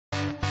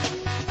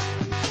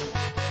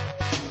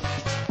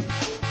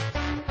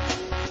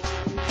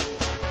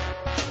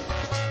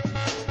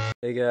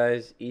Hey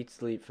guys, Eat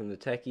Sleep from the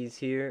Techies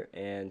here,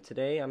 and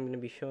today I'm going to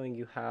be showing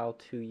you how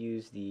to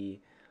use the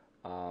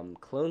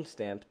clone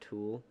stamp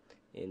tool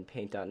in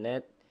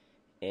Paint.net.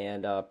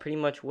 And pretty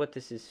much what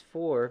this is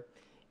for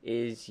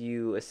is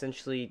you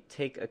essentially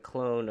take a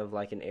clone of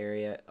like an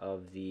area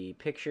of the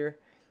picture,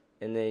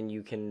 and then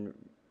you can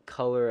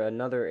color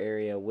another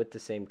area with the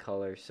same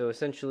color. So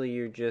essentially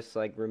you're just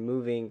like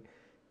removing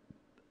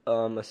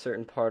a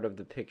certain part of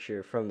the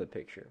picture from the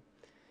picture.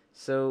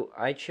 So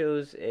I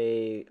chose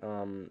a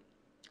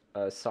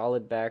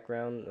solid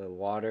background,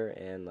 water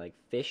and like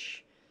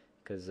fish,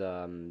 because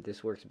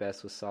this works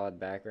best with solid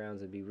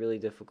backgrounds. It'd be really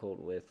difficult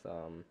with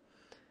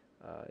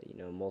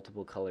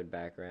multiple colored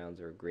backgrounds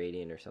or a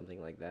gradient or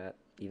something like that,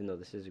 even though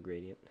this is a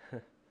gradient.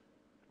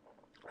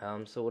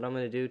 So what I'm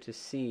going to do to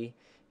see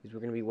is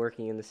we're going to be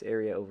working in this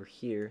area over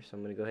here. So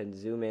I'm going to go ahead and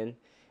zoom in,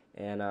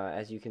 and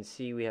as you can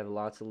see, we have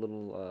lots of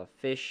little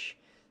fish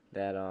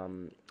that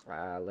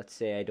let's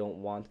say I don't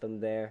want them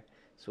there.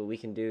 So what we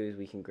can do is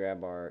we can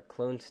grab our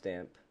clone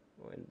stamp,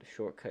 and the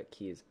shortcut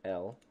key is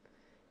L,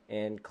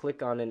 and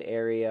click on an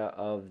area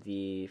of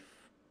the,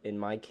 in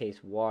my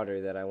case, water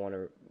that I want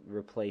to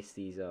replace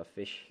these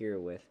fish here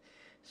with.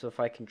 So if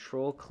I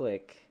control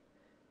click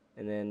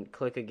and then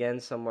click again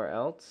somewhere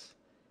else,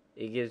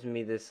 it gives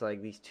me this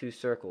like these two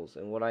circles,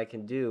 and what I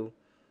can do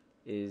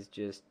is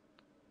just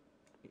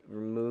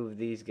remove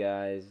these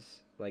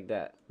guys like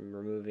that. I'm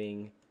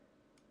removing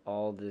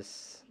all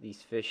these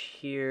fish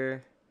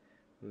here,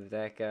 move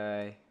that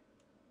guy,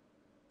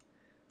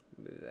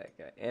 move that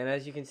guy, and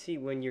as you can see,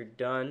 when you're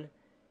done,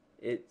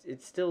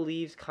 it still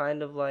leaves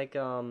kind of like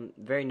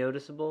very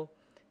noticeable.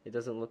 It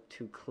doesn't look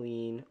too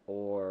clean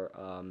or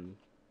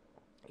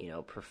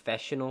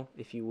professional,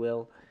 if you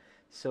will.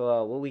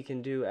 So what we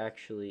can do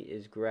actually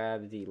is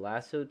grab the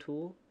lasso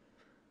tool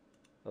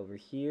over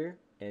here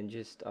and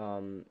just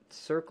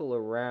circle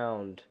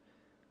around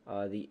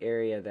the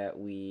area that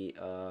we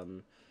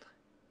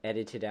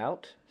edited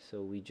out.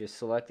 So we just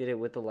selected it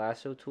with the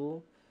lasso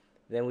tool.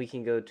 Then we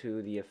can go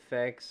to the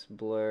effects,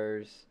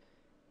 blurs,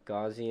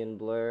 Gaussian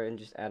blur, and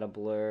just add a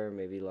blur,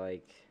 maybe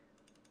like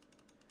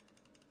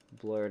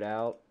blurred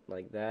out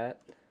like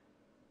that.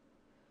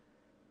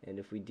 And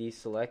if we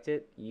deselect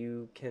it,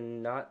 you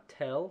cannot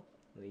tell.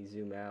 Let me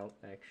zoom out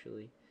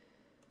actually.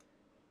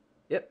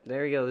 Yep,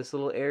 there you go. This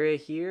little area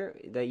here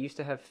that used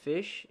to have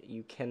fish,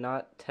 you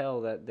cannot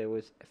tell that there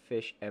was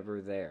fish ever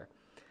there.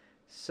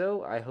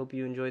 So I hope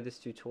you enjoyed this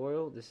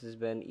tutorial. This has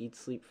been Eat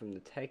Sleep from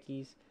the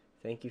Techies.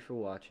 Thank you for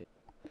watching.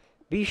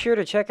 Be sure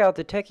to check out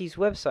the Techies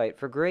website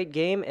for great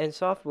game and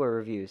software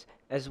reviews,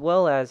 as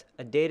well as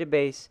a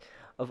database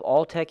of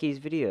all Techies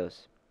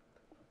videos.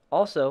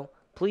 Also,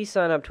 please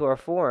sign up to our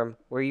forum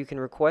where you can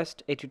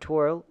request a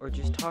tutorial or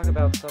just talk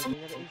about something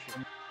that interests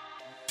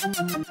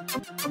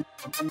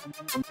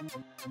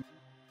you.